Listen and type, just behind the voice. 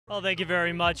Well, thank you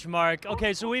very much, Mark.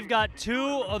 Okay, so we've got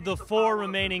 2 of the 4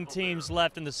 remaining teams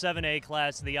left in the 7A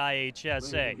class of the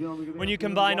IHSA. When you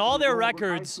combine all their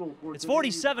records, it's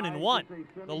 47-1.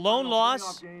 The lone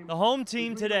loss, the home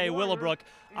team today, Willowbrook,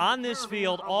 on this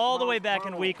field all the way back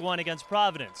in week 1 against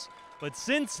Providence. But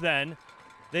since then,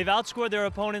 they've outscored their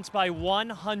opponents by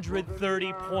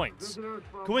 130 points.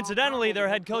 Coincidentally, their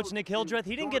head coach, Nick Hildreth,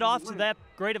 he didn't get off to that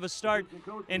great of a start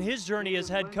in his journey as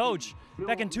head coach.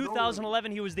 Back in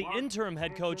 2011, he was the interim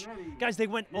head coach. Guys, they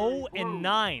went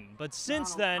 0-9. But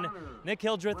since then, Nick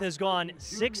Hildreth has gone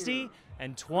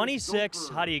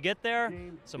 60-26. How do you get there?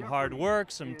 Some hard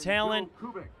work, some talent,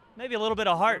 maybe a little bit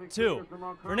of heart, too.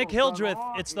 For Nick Hildreth,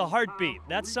 it's the heartbeat.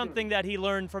 That's something that he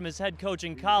learned from his head coach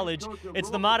in college.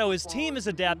 It's the motto. His team is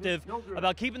adaptive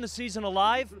about keeping the season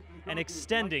alive and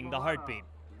extending the heartbeat.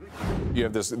 You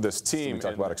have this team.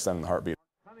 Talk about extending the heartbeat.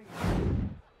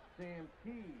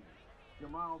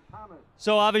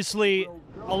 So obviously,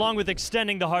 along with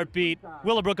extending the heartbeat,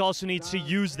 Willowbrook also needs to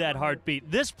use that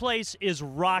heartbeat. This place is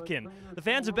rocking. The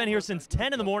fans have been here since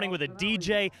 10 in the morning with a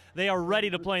DJ. They are ready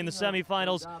to play in the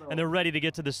semifinals, and they're ready to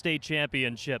get to the state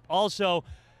championship. Also,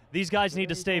 these guys need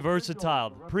to stay versatile.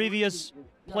 Previous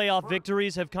playoff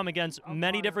victories have come against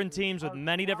many different teams with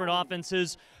many different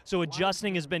offenses, so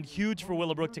adjusting has been huge for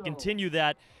Willowbrook. To continue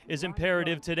that is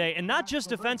imperative today. And not just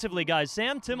defensively, guys.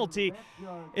 Sam Timmelty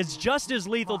is just as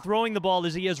lethal throwing the ball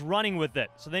as he is running with it,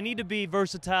 so they need to be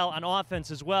versatile on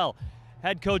offense as well.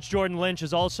 Head coach Jordan Lynch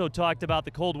has also talked about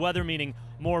the cold weather meaning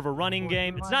more of a running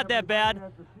game. It's not that bad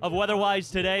of weather-wise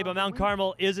today, but Mount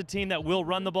Carmel is a team that will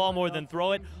run the ball more than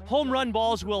throw it. Home run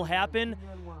balls will happen,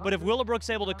 but if Willowbrook's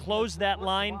able to close that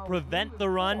line, prevent the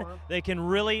run, they can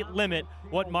really limit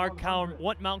what Mount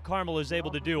Carmel is able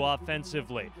to do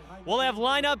offensively. We'll have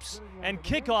lineups and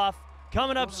kickoff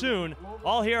coming up soon,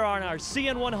 all here on our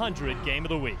CN100 Game of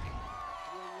the Week.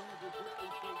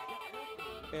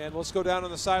 And let's go down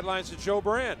on the sidelines to Joe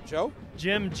Brand. Joe?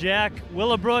 Jim, Jack,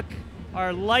 Willowbrook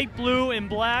are light blue and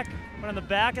black, but on the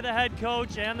back of the head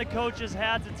coach and the coach's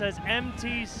hats it says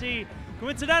MTC.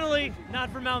 Coincidentally,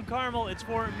 not for Mount Carmel, it's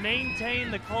for Maintain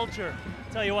the Culture.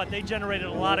 I'll tell you what, they generated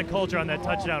a lot of culture on that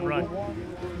touchdown run.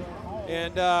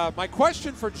 And my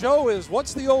question for Joe is,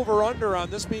 what's the over-under on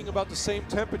this being about the same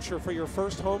temperature for your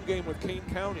first home game with Kane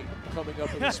County coming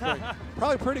up in the spring?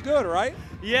 Probably pretty good, right?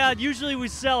 Yeah, usually we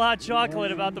sell hot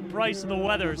chocolate about the price of the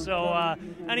weather, so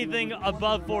anything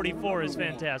above 44 is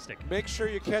fantastic. Make sure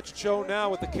you catch Joe now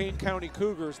with the Kane County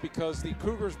Cougars, because the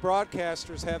Cougars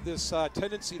broadcasters have this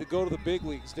tendency to go to the big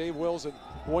leagues. Dave Wills and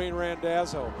Wayne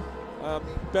Randazzo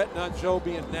betting on Joe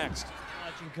being next.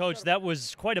 Coach, that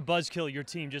was quite a buzzkill your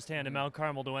team just handed Mount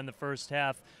Carmel to end the first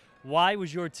half. Why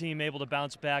was your team able to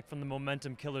bounce back from the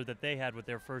momentum killer that they had with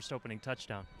their first opening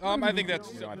touchdown? I think they'll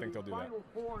do that.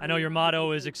 I know your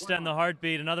motto is extend the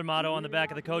heartbeat. Another motto on the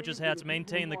back of the coaches' hats,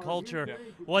 maintain the culture. Yeah.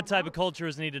 What type of culture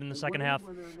is needed in the second half?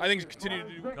 I think continue to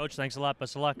do. Coach, thanks a lot.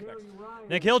 Best of luck. Thanks.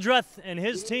 Nick Hildreth and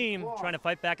his team trying to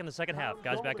fight back in the second half.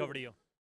 Guys, back over to you.